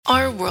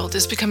Our world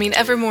is becoming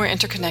ever more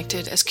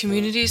interconnected as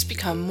communities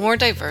become more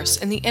diverse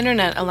and the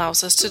internet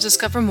allows us to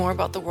discover more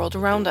about the world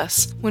around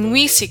us. When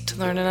we seek to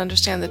learn and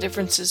understand the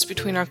differences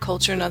between our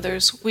culture and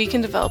others, we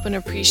can develop an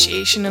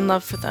appreciation and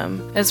love for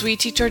them. As we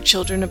teach our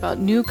children about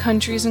new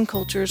countries and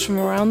cultures from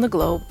around the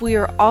globe, we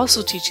are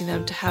also teaching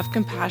them to have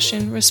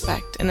compassion,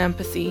 respect, and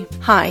empathy.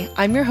 Hi,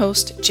 I'm your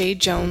host, Jade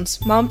Jones,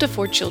 mom to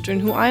 4 children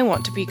who I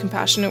want to be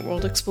compassionate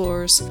world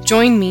explorers.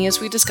 Join me as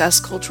we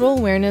discuss cultural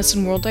awareness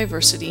and world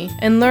diversity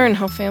and learn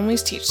how families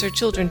teach their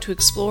children to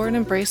explore and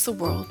embrace the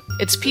world,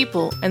 its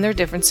people, and their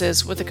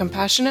differences with a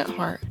compassionate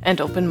heart and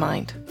open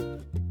mind.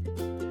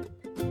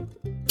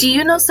 Do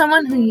you know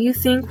someone who you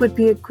think would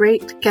be a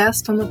great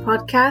guest on the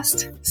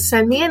podcast?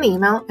 Send me an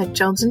email at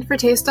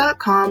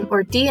jonesandfortaste.com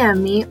or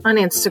DM me on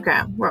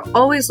Instagram. We're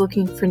always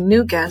looking for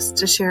new guests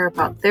to share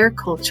about their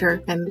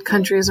culture and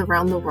countries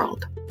around the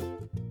world.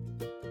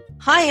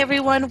 Hi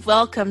everyone,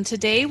 welcome.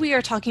 Today we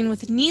are talking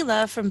with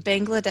Neela from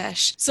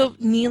Bangladesh. So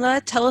Neela,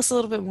 tell us a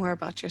little bit more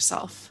about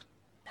yourself.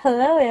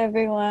 Hello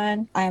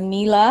everyone, I'm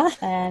Neela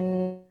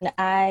and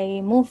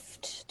I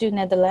moved to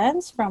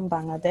Netherlands from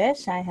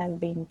Bangladesh. I have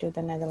been to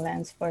the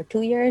Netherlands for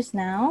 2 years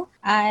now.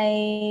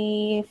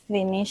 I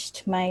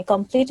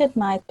completed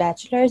my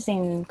bachelor's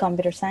in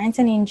computer science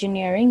and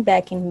engineering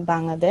back in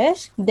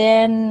Bangladesh.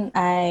 Then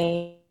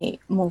I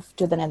moved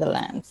to the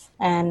Netherlands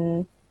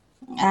and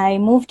I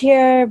moved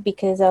here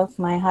because of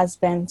my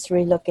husband's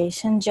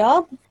relocation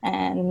job,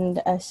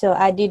 and so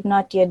I did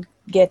not yet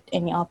get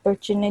any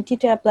opportunity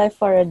to apply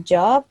for a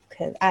job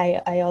because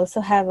I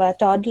also have a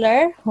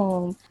toddler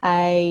whom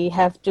I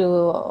have to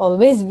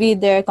always be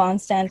there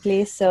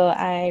constantly. So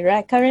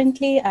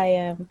currently I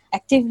am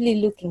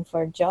actively looking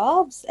for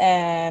jobs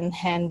and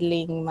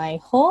handling my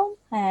home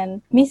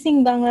and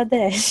missing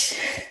Bangladesh.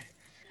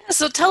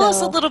 So tell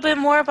us a little bit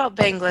more about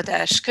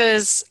Bangladesh,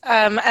 because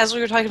as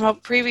we were talking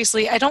about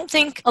previously, I don't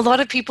think a lot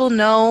of people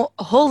know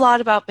a whole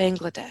lot about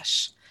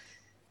Bangladesh.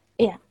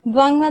 Yeah,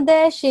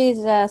 Bangladesh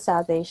is a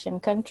South Asian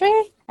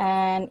country,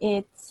 and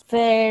it's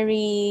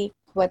very,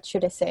 what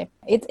should I say?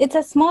 It's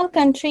a small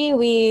country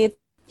with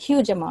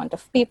huge amount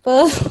of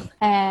people,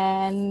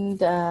 and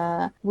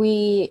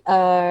we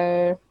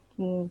are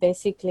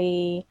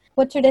basically,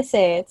 what should I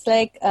say? It's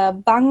like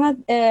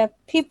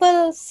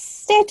people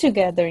stay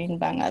together in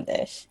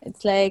Bangladesh.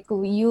 It's like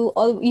you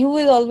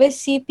will always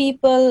see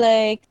people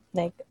like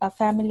a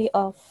family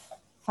of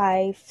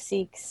 5,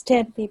 6,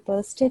 10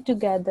 people stay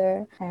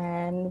together,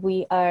 and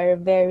we are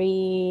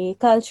very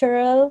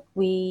cultural.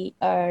 We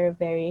are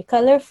very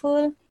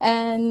colorful,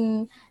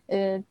 and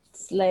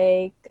it's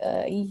like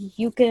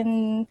you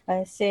can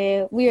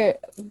say we are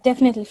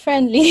definitely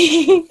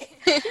friendly.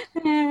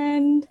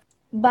 And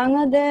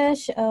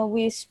Bangladesh,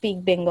 we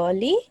speak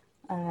Bengali,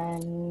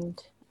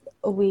 and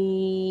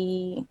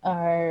we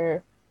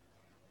have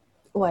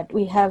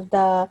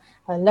the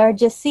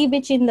largest sea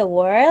beach in the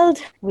world,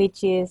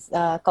 which is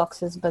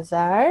Cox's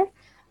Bazar,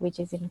 which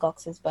is in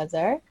Cox's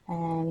Bazar,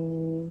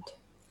 and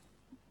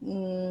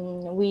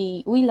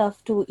we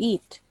love to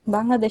eat.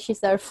 Bangladesh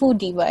is our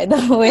foodie, by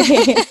the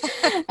way.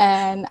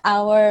 And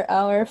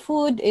our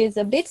food is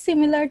a bit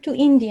similar to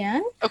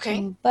Indian.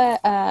 Okay.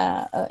 But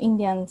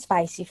Indian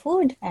spicy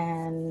food,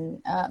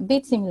 and a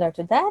bit similar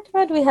to that,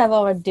 but we have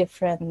our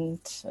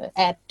different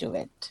add to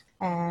it.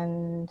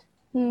 And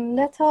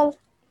that's all.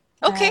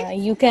 Okay.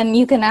 You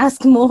can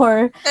ask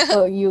more.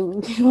 Or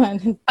you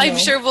want to know. I'm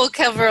sure we'll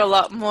cover a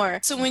lot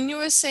more. So when you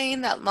were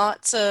saying that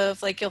lots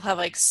of, you'll have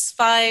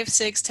 5,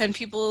 6, 10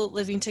 people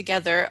living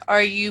together,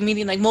 are you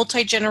meaning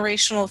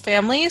multi-generational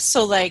families?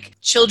 So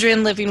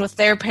children living with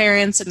their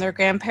parents and their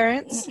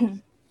grandparents?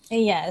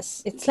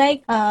 Yes, it's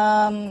like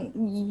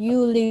you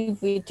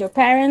live with your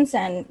parents,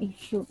 and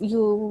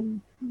you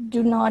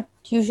do not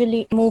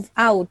usually move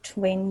out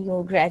when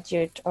you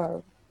graduate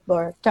or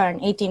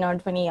turn 18 or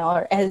 20,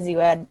 or as you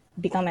had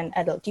become an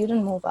adult. You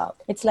don't move out.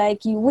 It's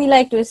like we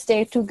like to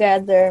stay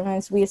together.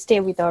 Means we stay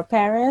with our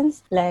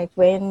parents. Like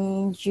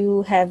when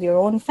you have your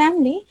own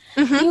family,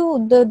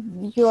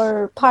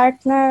 your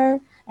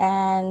partner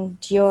and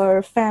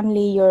your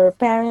family, your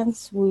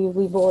parents,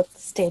 we both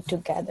stay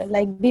together.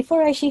 Like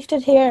before I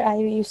shifted here, I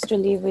used to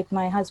live with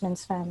my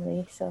husband's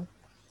family. So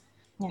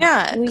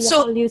yeah, we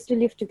all used to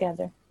live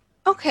together.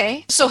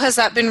 Okay. So has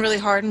that been really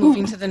hard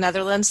moving to the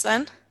Netherlands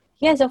then?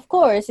 Yes, of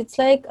course. It's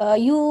like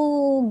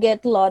you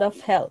get a lot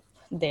of help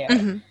there.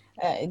 Mm-hmm.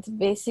 It's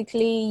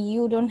basically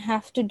you don't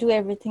have to do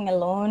everything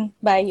alone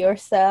by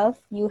yourself.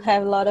 You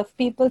have a lot of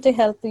people to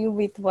help you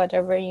with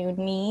whatever you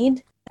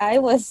need. I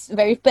was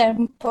very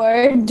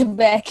pampered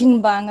back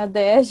in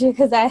Bangladesh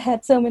because I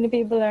had so many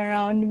people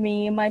around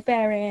me, my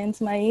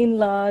parents, my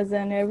in-laws,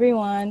 and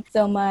everyone.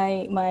 So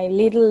my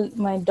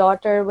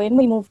daughter, when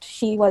we moved,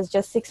 she was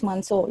just 6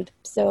 months old.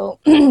 So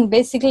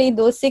basically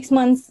those 6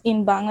 months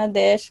in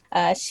Bangladesh,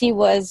 she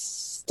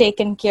was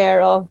taken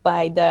care of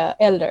by the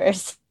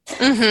elders.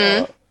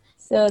 Mm-hmm.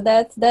 So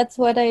that's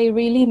what I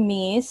really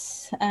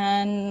miss.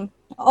 And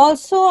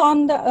also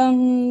on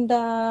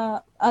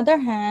the other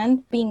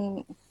hand,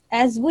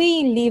 as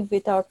we live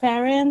with our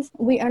parents,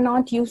 we are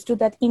not used to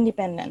that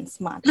independence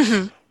much.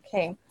 Mm-hmm.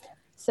 Okay.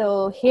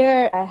 So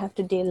here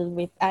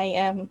I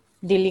am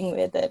dealing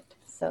with it.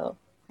 So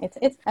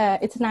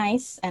it's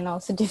nice and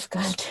also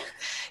difficult.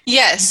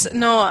 Yes,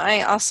 no,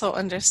 I also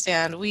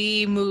understand.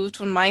 We moved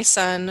when my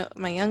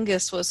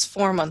youngest, was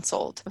 4 months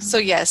old. So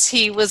yes,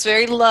 he was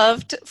very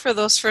loved for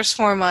those first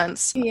 4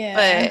 months, Yeah.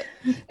 but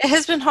it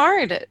has been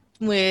hard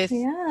with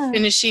Yeah.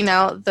 finishing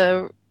out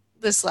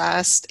this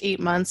last 8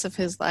 months of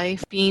his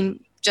life,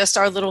 being just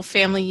our little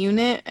family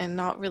unit and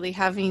not really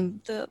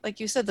having like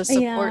you said, the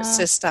support Yeah.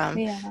 system.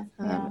 Yeah.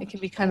 It can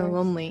be Of kind of course.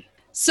 lonely.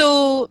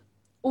 So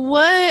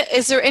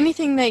is there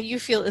anything that you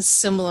feel is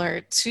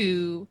similar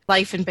to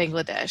life in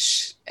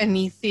Bangladesh?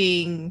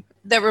 Anything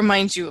that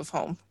reminds you of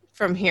home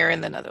from here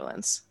in the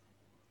Netherlands?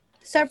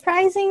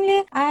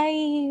 Surprisingly,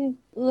 I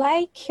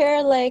like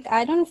here. Like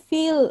I don't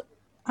feel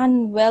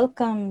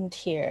unwelcomed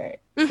here.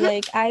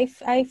 Like I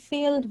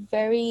feel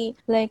very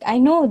like I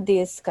know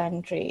this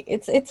country.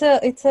 It's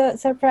a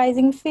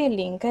surprising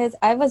feeling because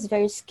I was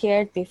very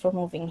scared before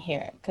moving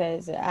here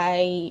because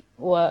I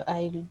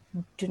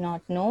do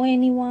not know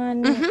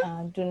anyone,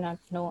 do not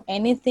know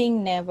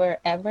anything, never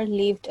ever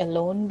lived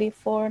alone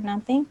before,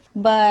 nothing.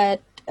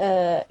 But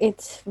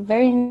it's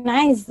very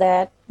nice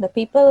that the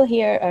people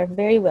here are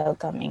very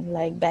welcoming.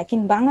 Like back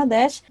in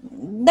Bangladesh,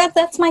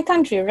 that's my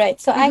country, right?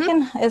 So I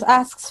can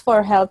ask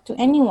for help to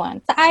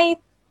anyone. So I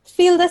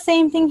feel the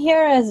same thing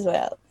here as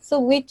well. So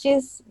which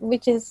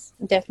is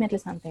definitely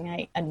something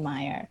I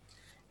admire.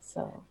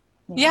 So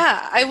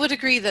Yeah, I would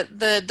agree that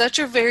the Dutch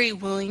are very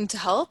willing to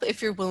help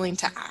if you're willing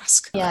to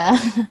ask. yeah.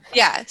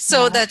 Yeah,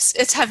 so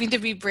it's having to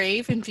be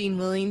brave and being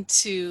willing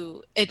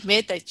to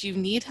admit that you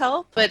need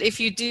help. But if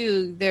you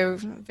do, they're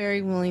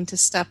very willing to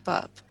step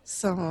up.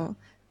 So,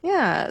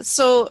 yeah.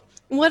 So,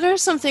 what are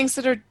some things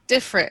that are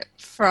different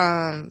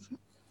from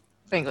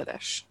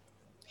Bangladesh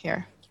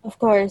here? Of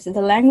course,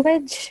 the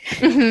language.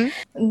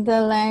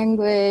 The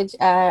language,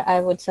 I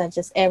would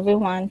suggest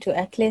everyone to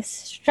at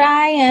least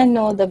try and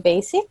know the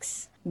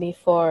basics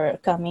before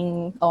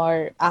coming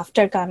or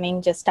after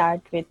coming. Just start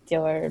with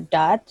your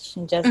Dutch.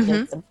 Just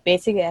the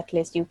basic, at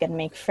least you can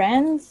make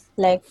friends.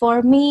 Like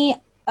for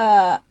me,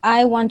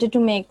 I wanted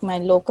to make my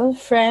local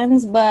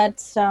friends,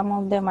 but some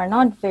of them are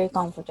not very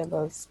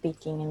comfortable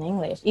speaking in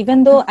English,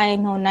 even though I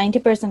know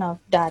 90% of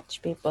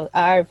Dutch people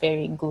are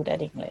very good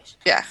at English.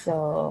 Yeah.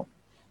 So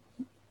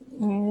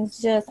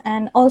it's just,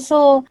 and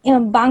also,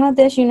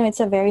 Bangladesh, it's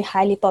a very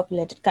highly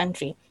populated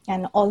country.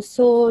 And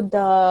also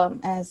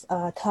as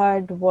a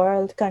third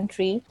world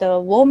country, the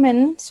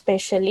women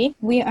especially,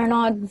 we are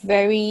not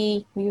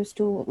very used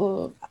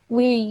to,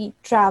 we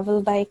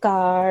travel by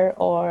car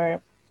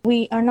or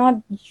we are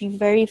not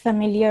very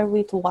familiar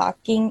with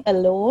walking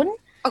alone.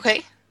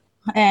 Okay.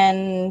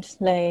 And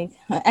like,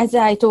 as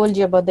I told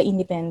you about the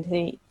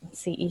independency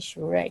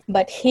issue, right?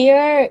 But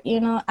here,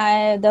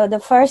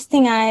 the first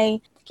thing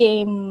I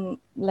came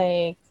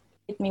like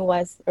with me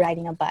was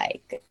riding a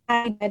bike.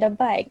 I ride a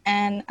bike,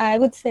 and I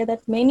would say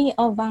that many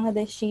of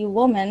Bangladeshi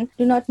women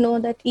do not know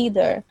that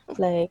either.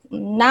 Like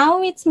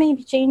now it's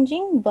maybe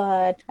changing,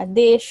 but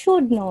they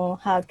should know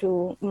how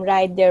to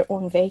ride their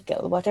own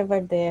vehicle, whatever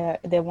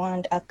they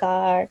want, a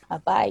car, a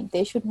bike,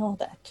 they should know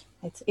that.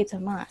 It's a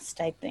must,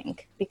 I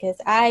think, because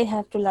I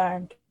have to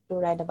learn to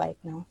ride a bike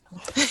now.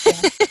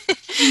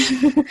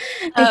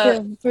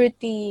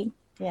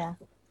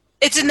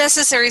 It's a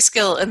necessary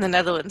skill in the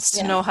Netherlands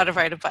to know how to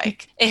ride a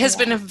bike. It has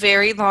been a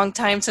very long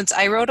time since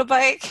I rode a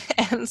bike,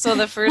 and so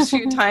the first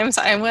few times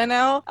I went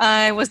out,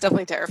 I was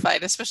definitely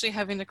terrified, especially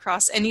having to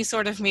cross any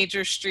sort of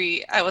major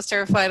street. I was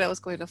terrified I was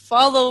going to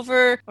fall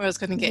over, or I was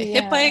going to get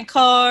hit by a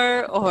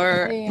car,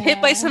 or hit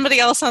by somebody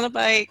else on a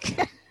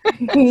bike.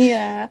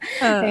 Learning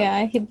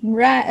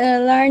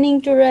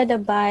to ride a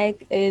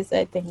bike is,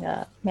 I think,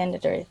 a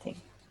mandatory thing.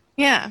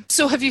 Yeah.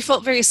 So have you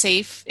felt very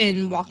safe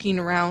in walking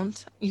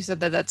around? You said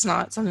that that's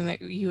not something that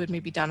you had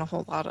maybe done a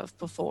whole lot of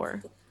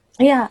before.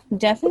 Yeah,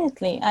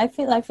 definitely. I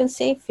feel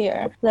safe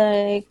here.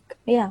 Like,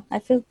 I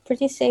feel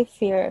pretty safe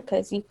here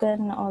because you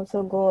can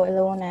also go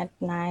alone at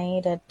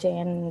night at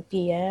 10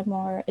 p.m.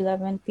 or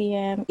 11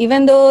 p.m.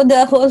 Even though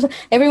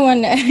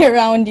everyone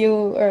around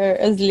you are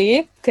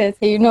asleep, because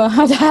you know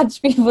how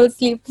Dutch people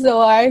sleep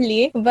so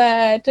early.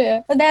 But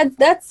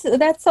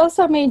that's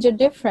also a major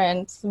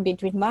difference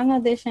between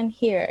Bangladesh and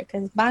here.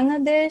 Because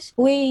Bangladesh,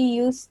 we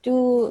used to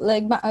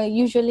like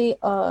usually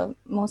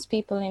most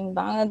people in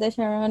Bangladesh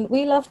around,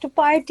 we love to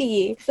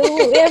party. So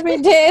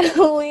every day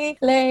we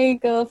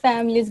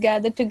families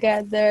gather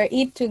together,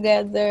 eat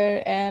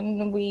together,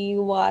 and we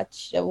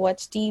watch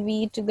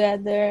TV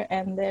together,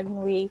 and then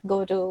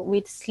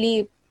we'd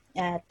sleep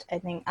at, I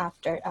think,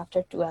 after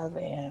 12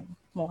 a.m.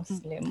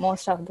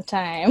 most of the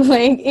time,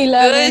 like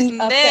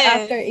 11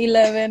 after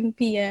 11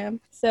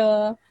 p.m.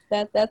 So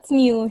that's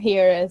new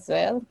here as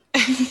well.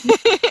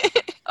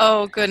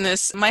 Oh,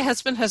 goodness. My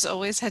husband has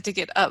always had to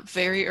get up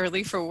very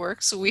early for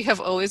work, so we have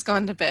always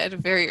gone to bed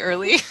very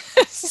early.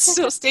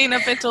 So staying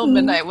up until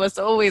midnight was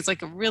always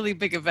like a really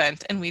big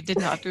event, and we did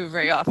not do it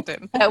very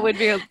often. That would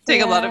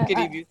take a lot of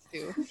getting used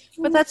to.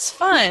 But that's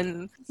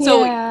fun.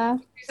 So,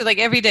 like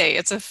every day,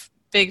 it's a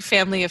big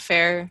family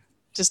affair.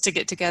 just to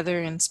get together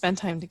and spend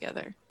time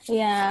together.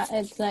 Yeah,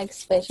 it's like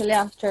especially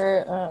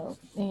after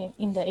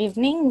in the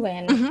evening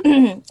when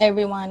Mm-hmm.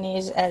 everyone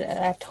is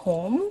at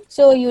home.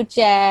 So you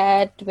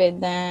chat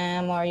with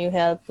them or you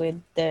help with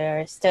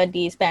their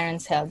studies.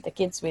 Parents help the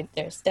kids with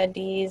their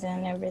studies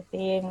and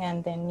everything.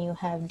 And then you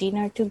have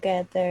dinner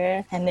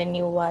together and then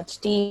you watch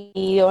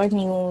TV or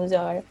news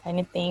or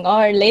anything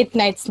or late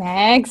night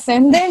snacks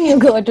and then you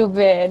go to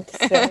bed.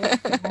 So, yeah.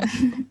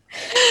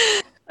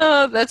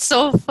 Oh, that's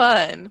so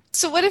fun.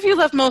 So what have you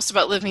loved most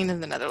about living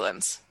in the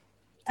Netherlands?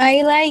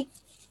 I like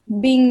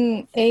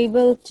being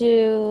able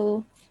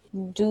to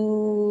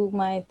do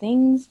my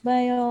things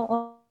by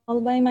all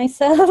by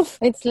myself.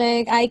 It's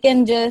like I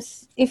can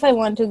just, if I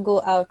want to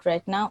go out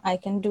right now, I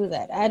can do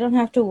that. I don't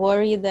have to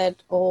worry that,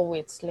 oh,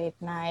 it's late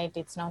night,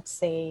 it's not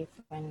safe.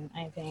 And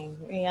I think,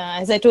 yeah,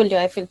 as I told you,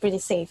 I feel pretty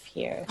safe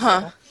here.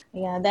 Huh. So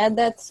yeah,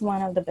 that's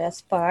one of the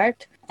best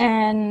part.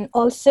 And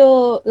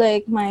also,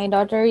 like my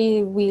daughter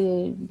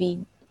will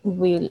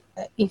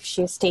if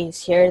she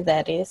stays here,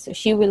 that is,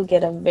 she will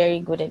get a very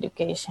good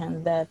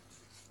education. That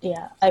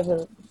yeah, I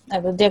will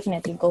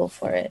definitely go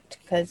for it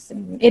because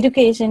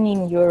education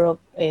in Europe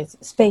is,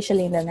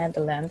 especially in the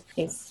Netherlands,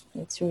 is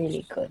it's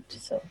really good.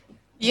 So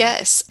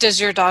Yes.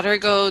 Does your daughter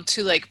go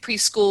to like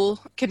preschool,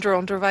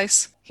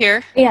 Kinderunterwijs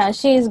here? yeah,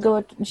 she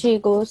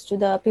goes to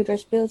the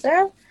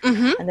Pieterspilzer,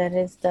 Mm-hmm. and that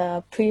is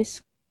the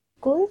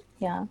preschool.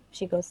 Yeah,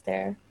 she goes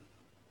there.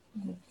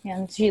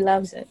 And she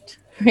loves it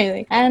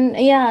really. And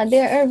yeah,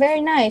 they are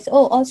very nice.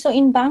 Oh, also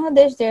in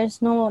Bangladesh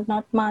there's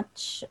not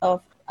much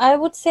of, I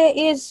would say,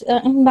 is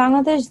in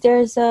Bangladesh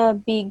there's a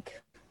big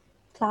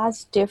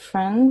class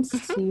difference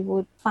Mm-hmm. you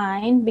would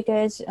find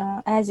because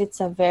as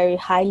it's a very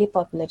highly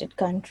populated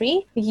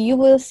country, you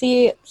will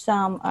see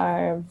some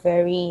are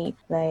very,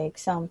 like,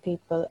 some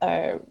people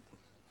are,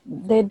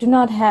 they do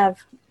not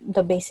have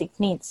the basic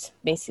needs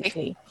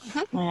basically,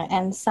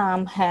 and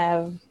some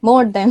have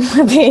more than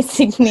the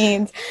basic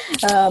needs,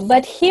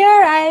 but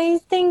here I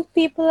think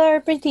people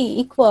are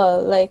pretty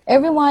equal, like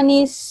everyone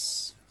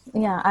is,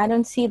 yeah, I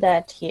don't see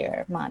that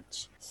here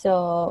much.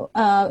 So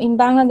in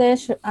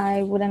Bangladesh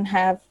I wouldn't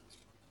have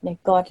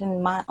like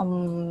gotten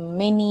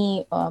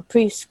many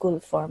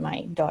preschool for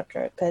my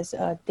daughter because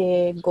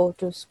they go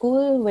to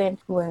school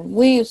when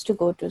we used to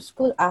go to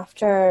school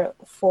after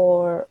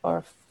 4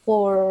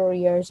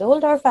 years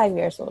old or 5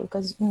 years old,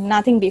 because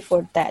nothing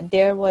before that,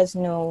 there was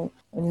no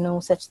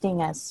such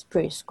thing as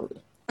preschool.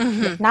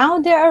 Mm-hmm. But now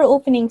they are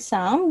opening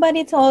some, but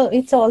it's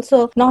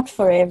also not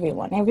for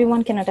everyone.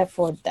 Everyone cannot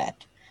afford that.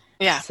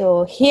 Yeah.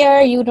 So here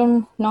you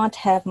do not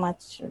have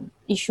much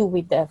issue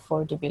with the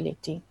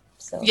affordability.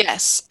 So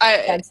Yes.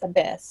 that's the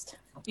best.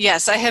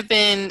 Yes, I have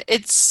been.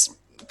 It's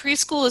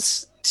preschool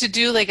is to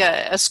do like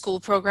a school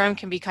program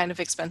can be kind of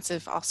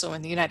expensive also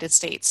in the United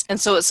States.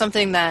 And so it's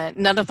something that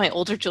none of my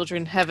older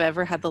children have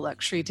ever had the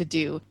luxury to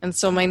do. And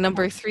so my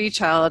number 3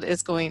 child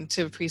is going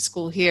to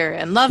preschool here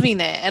and loving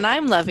it. And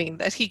I'm loving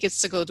that he gets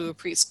to go to a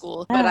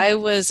preschool. But I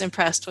was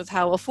impressed with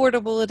how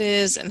affordable it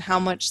is and how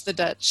much the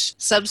Dutch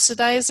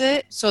subsidize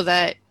it so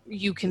that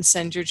you can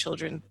send your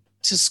children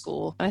to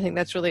school. I think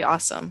that's really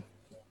awesome.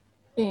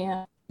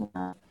 Yeah,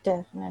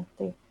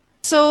 definitely.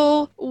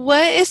 So,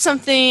 what is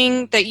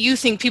something that you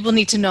think people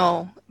need to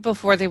know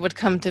before they would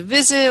come to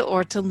visit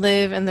or to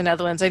live in the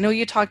Netherlands? I know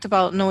you talked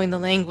about knowing the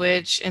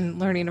language and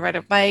learning to ride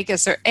a bike.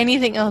 Is there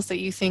anything else that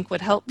you think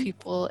would help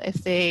people if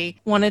they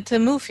wanted to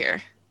move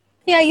here?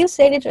 Yeah, you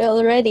said it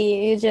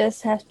already. You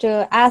just have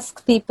to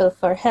ask people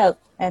for help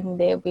and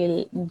they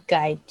will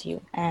guide you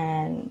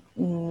and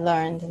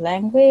learn the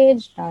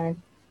language,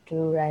 learn to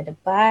ride a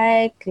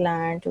bike,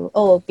 learn to,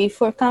 oh,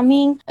 before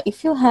coming,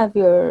 if you have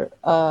your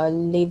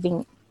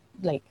living,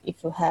 like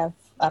if you have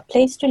a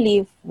place to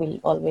live, will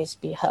always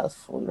be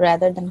helpful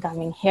rather than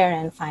coming here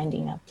and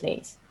finding a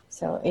place.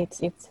 So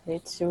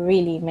it's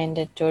really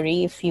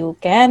mandatory. If you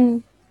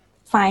can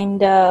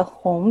find a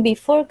home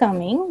before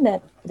coming,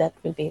 that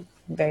will be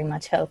very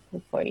much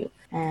helpful for you.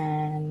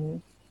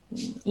 And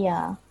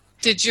yeah.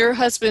 Did your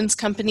husband's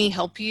company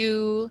help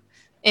you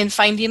in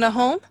finding a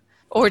home?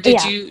 Or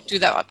did Yeah. you do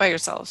that by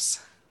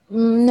yourselves?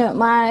 No,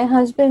 my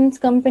husband's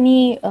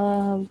company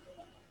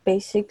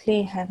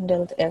basically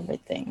handled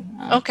everything.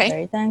 I'm Okay.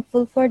 very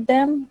thankful for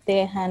them.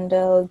 They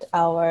handled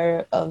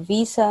our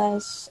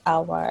visas,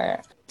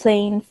 our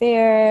plane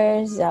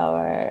fares,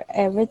 our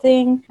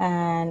everything,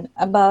 and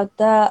about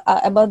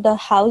the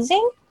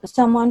housing.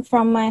 Someone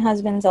from my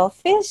husband's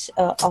office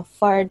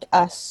offered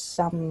us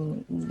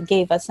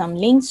gave us some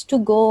links to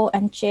go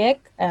and check,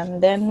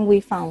 and then we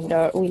found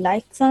we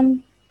liked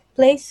some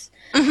place,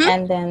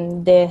 and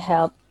then they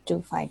helped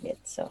to find it.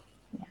 So.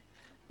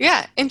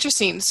 Yeah,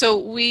 interesting. So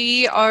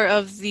we are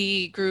of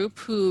the group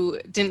who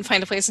didn't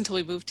find a place until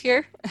we moved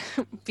here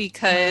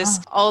because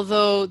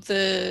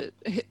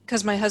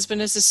because my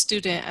husband is a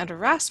student at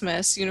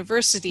Erasmus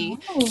University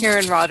here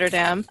in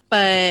Rotterdam,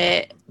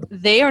 but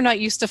they are not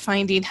used to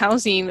finding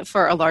housing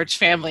for a large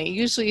family.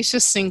 Usually it's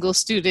just single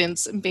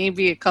students,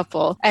 maybe a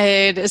couple.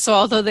 And so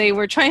although they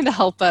were trying to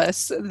help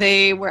us,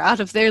 they were out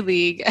of their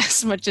league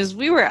as much as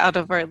we were out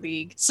of our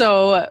league.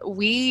 So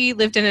we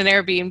lived in an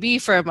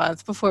Airbnb for a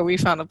month before we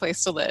found a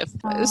place to live.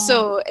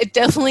 So it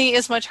definitely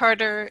is much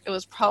harder. It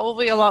was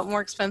probably a lot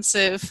more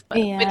expensive. But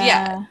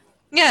yeah.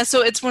 Yeah,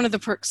 so it's one of the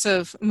perks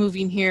of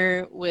moving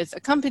here with a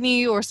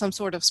company or some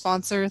sort of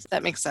sponsor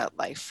that makes that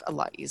life a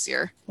lot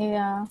easier.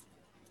 Yeah.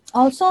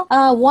 Also,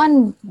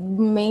 one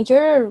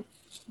major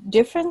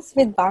difference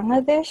with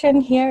Bangladesh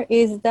and here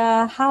is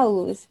the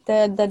house.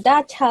 The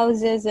Dutch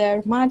houses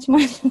are much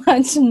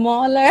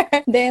smaller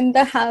than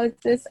the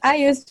houses I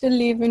used to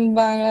live in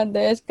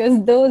Bangladesh,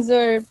 because those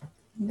are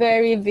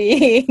very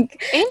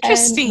big.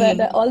 Interesting.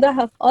 But all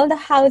the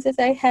houses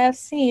I have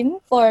seen,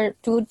 for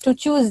to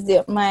choose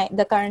the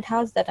current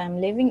house that I'm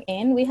living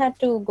in, we had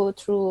to go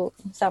through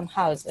some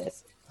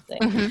houses.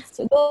 Mm-hmm.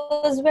 So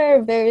those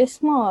were very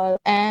small,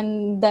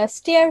 and the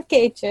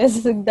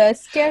staircases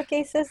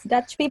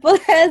Dutch people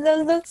has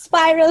also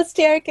spiral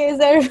staircases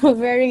are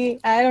very,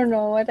 I don't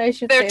know what I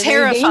should They're say.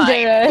 Terrifying.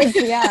 Very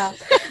dangerous. Yeah,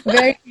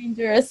 very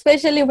dangerous,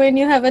 especially when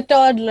you have a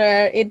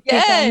toddler. It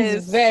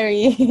becomes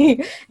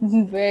very,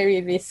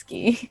 very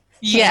risky.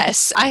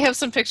 Yes, I have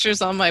some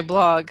pictures on my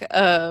blog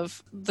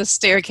of the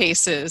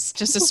staircases,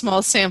 just a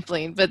small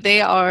sampling, but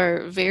they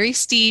are very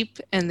steep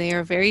and they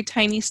are very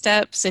tiny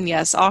steps. And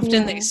yes,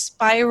 often they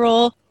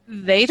spiral.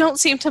 They don't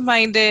seem to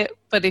mind it,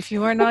 but if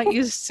you are not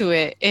used to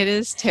it, it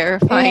is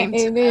terrifying.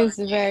 It is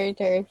very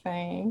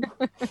terrifying.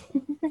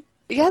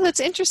 Yeah,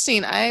 that's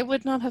interesting. I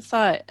would not have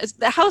thought.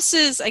 The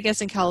houses, I guess,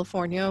 in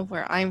California,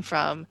 where I'm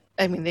from,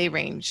 I mean, they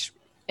range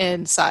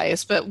in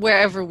size, but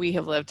wherever we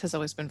have lived has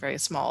always been very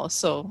small.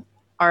 So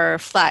our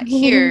flat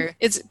here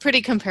is pretty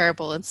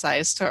comparable in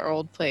size to our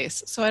old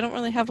place. So I don't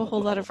really have a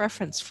whole lot of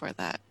reference for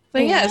that.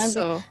 But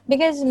so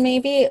because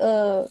maybe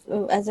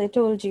as I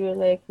told you,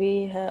 like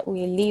we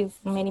live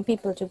many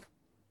people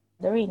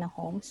together in a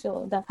home,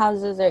 so the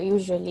houses are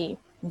usually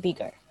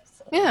bigger.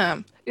 So,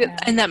 yeah,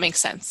 and that makes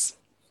sense.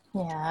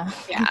 Yeah.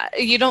 Yeah,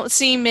 you don't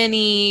see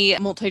many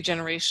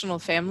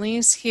multi-generational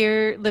families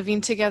here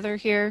living together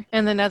here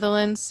in the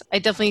Netherlands. I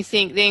definitely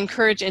think they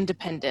encourage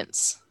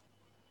independence.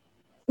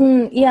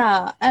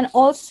 Yeah, and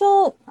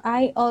also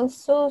I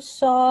also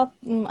saw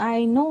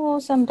I know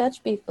some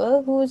Dutch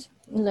people who's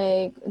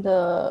like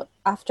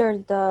after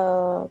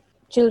the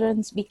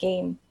children's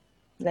became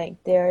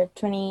like they're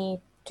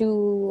 22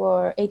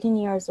 or 18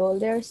 years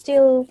old, they're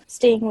still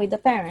staying with the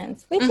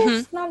parents, which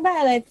is not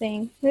bad. I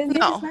think this is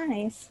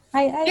nice.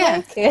 I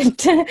like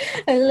it.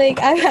 Like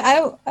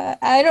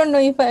I don't know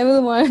if I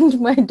will want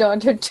my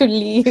daughter to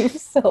leave,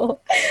 so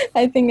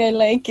I think I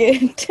like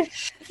it.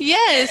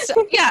 Yes.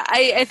 Yeah,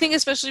 I think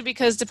especially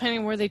because depending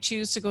on where they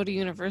choose to go to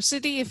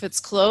university, if it's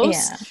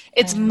close,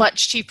 it's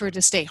much cheaper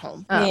to stay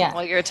home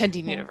while you're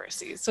attending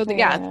university. So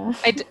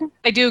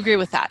I do agree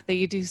with that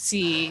you do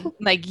see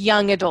like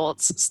young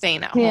adults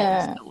staying at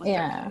home.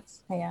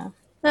 Yeah.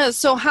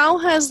 So how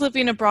has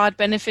living abroad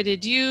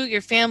benefited you,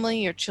 your family,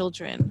 your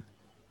children?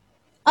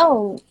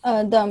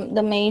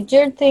 The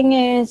major thing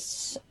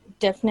is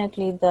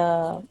definitely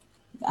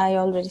I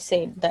already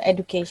said the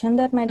education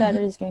that my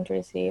daughter is going to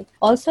receive.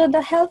 Also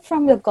the help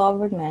from the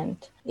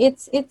government.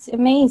 It's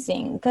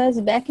amazing because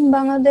back in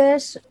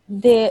Bangladesh,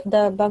 the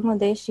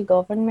Bangladeshi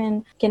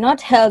government cannot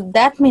help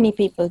that many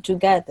people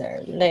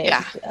together.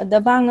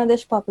 The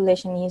Bangladesh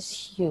population is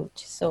huge,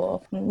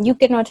 so you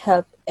cannot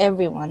help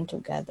everyone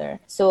together.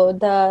 So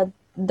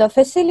the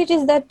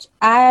facilities that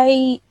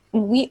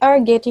we are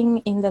getting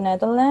in the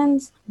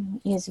Netherlands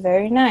is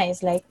very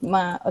nice. Like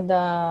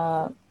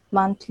the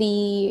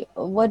monthly,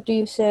 what do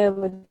you say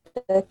with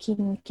the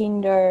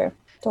kinder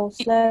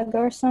toeslag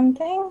or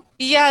something?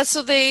 Yeah,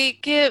 so the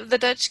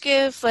Dutch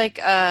give like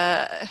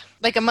a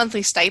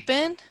monthly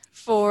stipend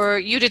for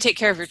you to take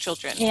care of your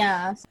children.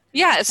 Yeah,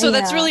 so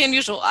that's really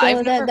unusual. So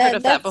I've never heard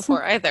of that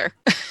before either.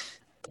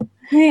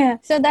 Yeah,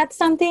 so that's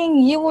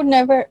something you would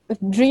never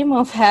dream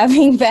of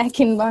having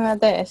back in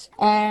Bangladesh.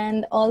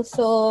 And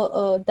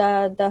also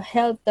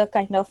the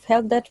kind of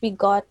help that we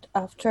got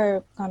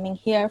after coming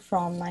here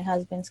from my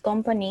husband's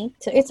company.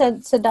 So it's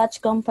a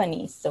Dutch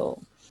company, so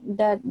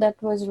that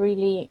was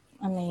really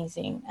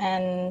amazing.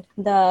 And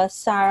the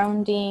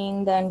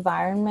surrounding, the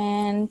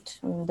environment,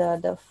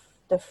 the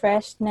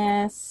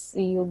freshness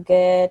you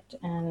get,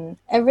 and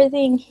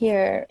everything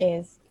here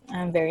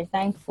I'm very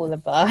thankful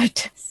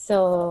about.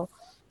 So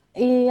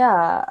the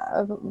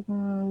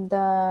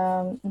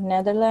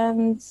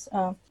Netherlands,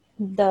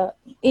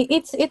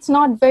 it's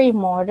not very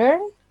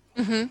modern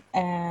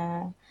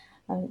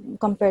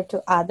compared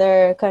to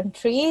other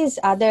countries,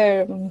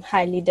 other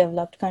highly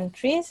developed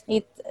countries.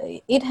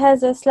 It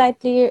has a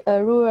slightly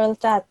rural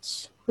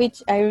touch,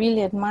 which I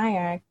really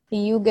admire.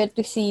 You get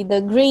to see the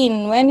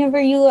green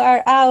whenever you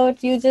are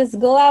out. You just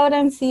go out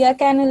and see a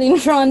canal in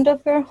front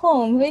of your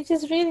home, which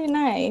is really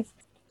nice.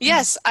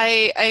 Yes,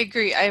 I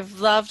agree. I've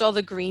loved all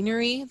the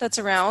greenery that's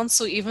around.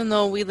 So even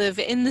though we live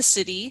in the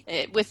city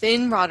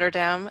within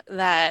Rotterdam,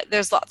 that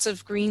there's lots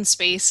of green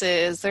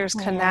spaces, there's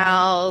Yeah.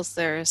 canals,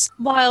 there's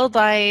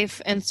wildlife,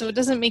 and so it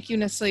doesn't make you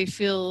necessarily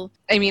feel,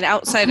 I mean,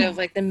 outside of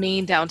like the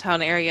main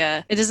downtown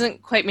area, it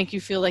doesn't quite make you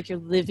feel like you're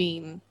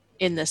living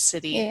in the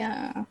city.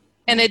 Yeah.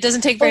 And it doesn't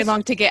take very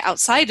long to get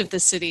outside of the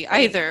city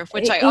either,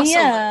 which I also like.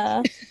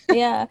 Yeah,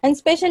 yeah, and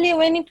especially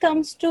when it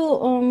comes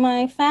to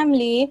my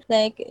family,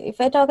 like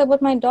if I talk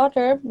about my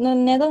daughter, the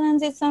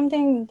Netherlands is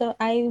something that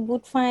I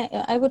would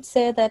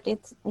say that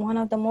it's one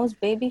of the most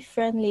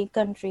baby-friendly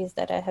countries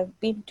that I have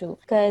been to.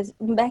 Because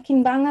back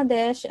in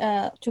Bangladesh,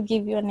 to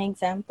give you an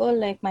example,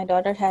 like my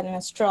daughter had a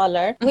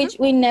stroller, which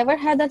we never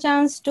had the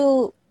chance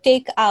to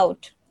take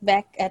out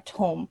back at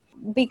home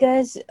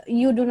because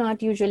you do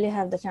not usually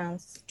have the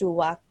chance to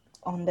walk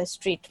on the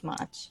street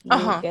much.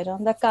 You get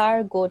on the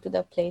car, go to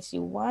the place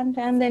you want,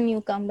 and then you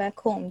come back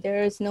home.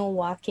 There is no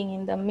walking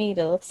in the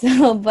middle.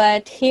 So,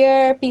 but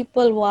here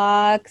people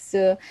walk,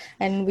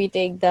 and we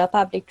take the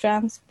public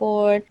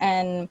transport,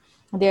 and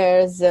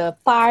there's a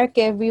park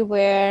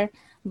everywhere.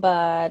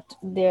 But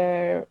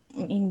there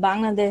in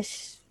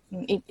Bangladesh,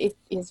 it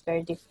is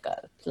very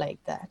difficult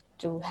like that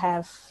to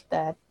have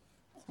that.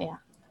 Yeah.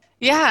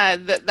 Yeah,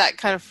 that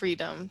kind of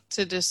freedom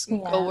to just go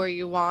Yeah. where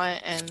you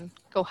want and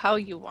go how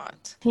you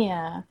want.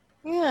 Yeah.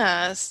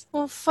 Yes.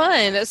 Well,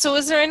 fun. So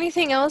is there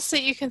anything else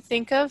that you can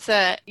think of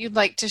that you'd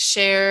like to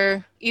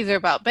share either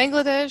about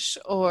Bangladesh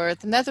or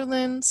the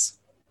Netherlands?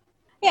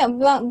 Yeah,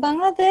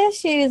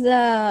 Bangladesh is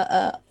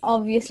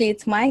obviously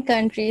it's my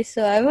country,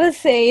 so I will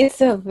say it's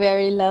a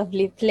very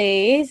lovely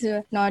place.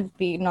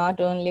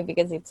 Not only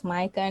because it's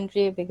my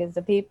country, because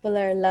the people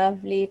are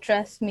lovely.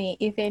 Trust me,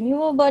 if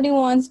anybody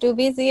wants to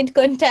visit,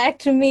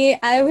 contact me.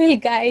 I will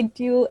guide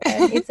you,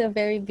 and it's a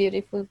very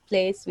beautiful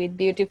place with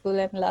beautiful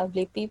and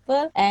lovely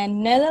people.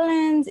 And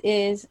Netherlands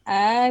is,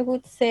 I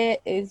would say,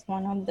 is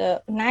one of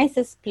the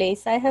nicest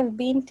place I have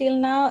been till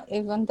now,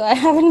 even though I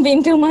haven't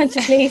been to much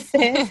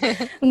places.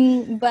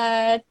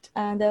 But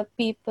the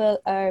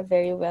people are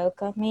very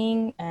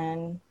welcoming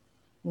and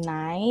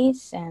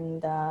nice,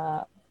 and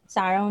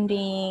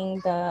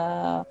surrounding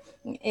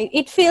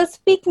it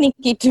feels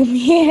picnicky to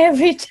me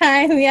every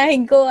time I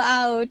go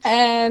out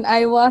and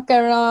I walk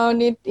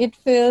around. It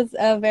feels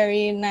a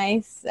very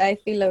nice. I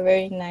feel a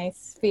very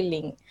nice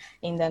feeling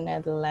in the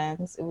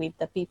Netherlands with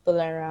the people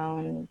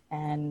around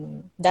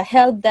and the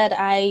help that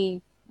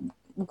I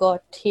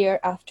got here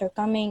after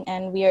coming,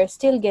 and we are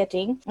still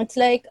getting. It's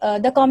like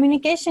the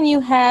communication you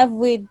have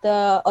with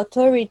the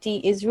authority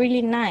is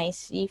really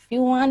nice. If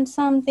you want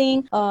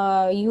something,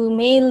 you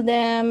mail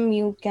them,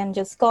 you can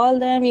just call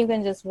them, you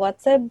can just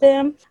WhatsApp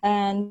them,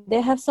 and they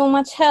have so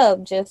much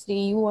help. Just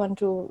you want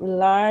to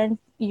learn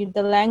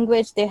the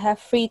language, they have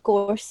free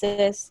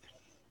courses.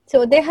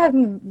 So they have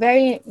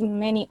very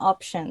many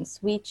options,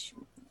 which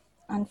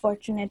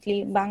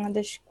unfortunately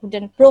Bangladesh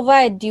couldn't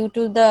provide due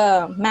to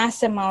the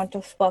mass amount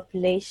of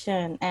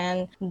population,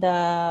 and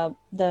the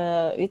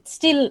it's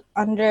still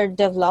under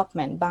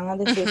development.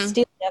 Bangladesh is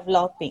still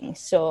developing,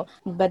 so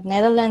but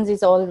Netherlands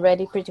is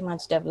already pretty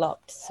much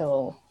developed.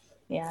 So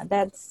yeah,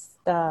 that's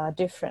the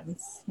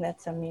difference.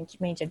 That's a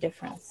major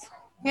difference.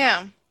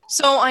 Yeah.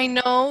 So I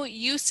know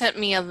you sent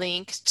me a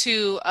link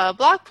to a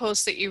blog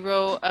post that you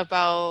wrote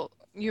about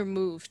your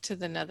move to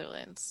the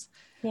Netherlands.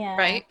 Yeah.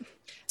 Right?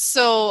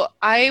 So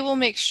I will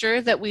make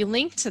sure that we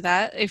link to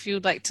that if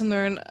you'd like to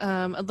learn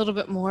a little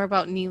bit more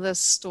about Neela's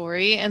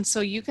story. And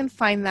so you can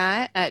find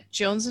that at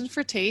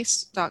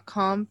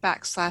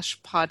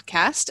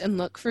jonesandfortaste.com/podcast and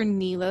look for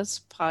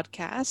Neela's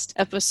podcast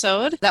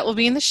episode. That will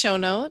be in the show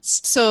notes.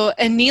 So,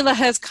 and Neela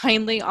has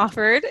kindly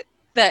offered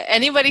that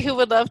anybody who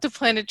would love to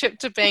plan a trip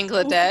to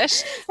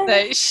Bangladesh,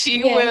 that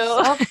she will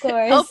of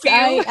course help you.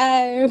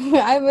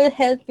 I will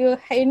help you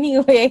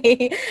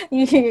anyway.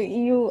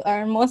 You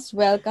are most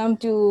welcome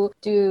to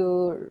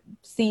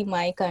see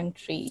my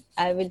country.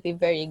 I will be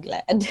very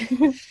glad.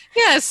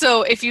 Yeah,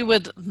 so if you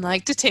would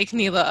like to take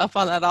Neela up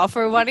on that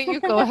offer, why don't you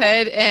go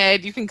ahead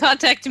and you can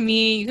contact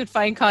me. You can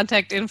find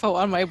contact info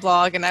on my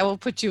blog, and I will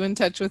put you in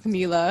touch with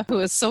Neela, who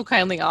has so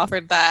kindly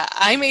offered that.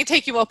 I may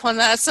take you up on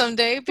that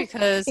someday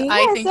because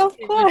I think of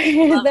course,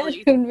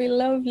 that would be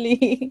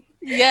lovely.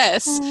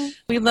 Yes,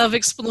 we love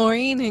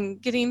exploring and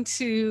getting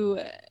to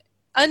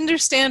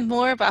understand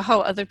more about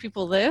how other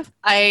people live.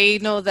 I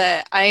know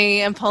that I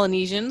am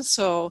Polynesian,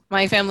 so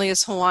my family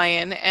is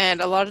Hawaiian,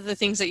 and a lot of the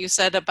things that you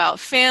said about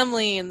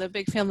family and the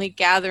big family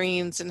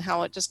gatherings and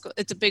how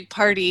it's a big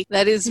party,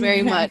 that is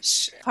very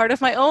much part of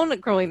my own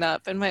growing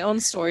up and my own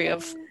story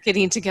of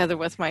getting together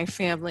with my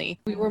family.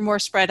 We were more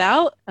spread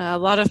out. A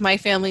lot of my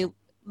family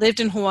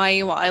lived in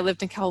Hawaii while I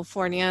lived in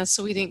California,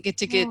 so we didn't get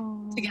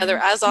together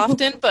as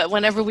often, but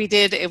whenever we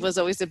did, it was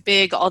always a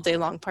big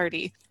all-day-long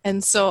party.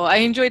 And so I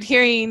enjoyed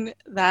hearing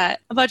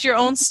that about your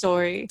own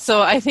story.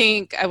 So I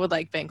think I would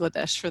like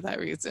Bangladesh for that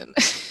reason.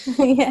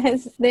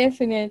 Yes,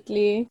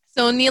 definitely.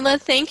 So Neela,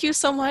 thank you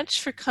so much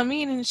for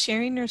coming and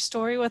sharing your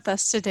story with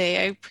us today.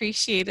 I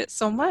appreciate it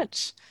so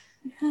much.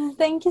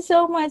 Thank you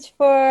so much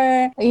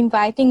for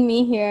inviting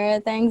me here.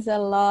 Thanks a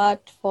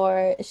lot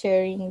for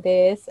sharing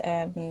this,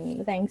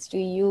 and thanks to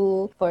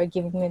you for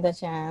giving me the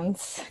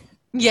chance.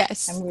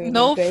 Yes, I'm really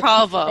no grateful.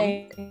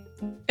 problem.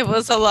 It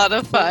was a lot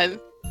of fun.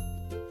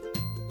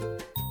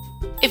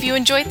 If you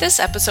enjoyed this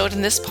episode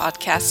and this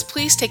podcast,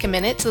 please take a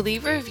minute to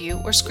leave a review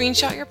or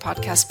screenshot your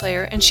podcast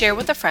player and share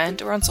with a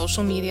friend or on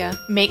social media.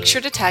 Make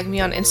sure to tag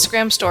me on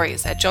Instagram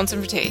stories at Jones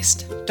and for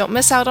Taste. Don't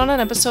miss out on an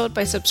episode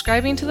by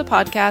subscribing to the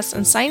podcast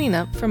and signing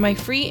up for my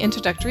free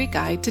introductory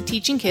guide to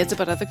teaching kids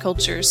about other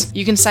cultures.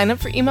 You can sign up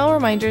for email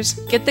reminders,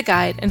 get the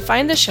guide, and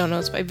find the show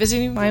notes by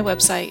visiting my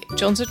website,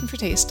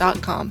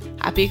 jonesandfortaste.com.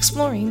 Happy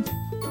exploring!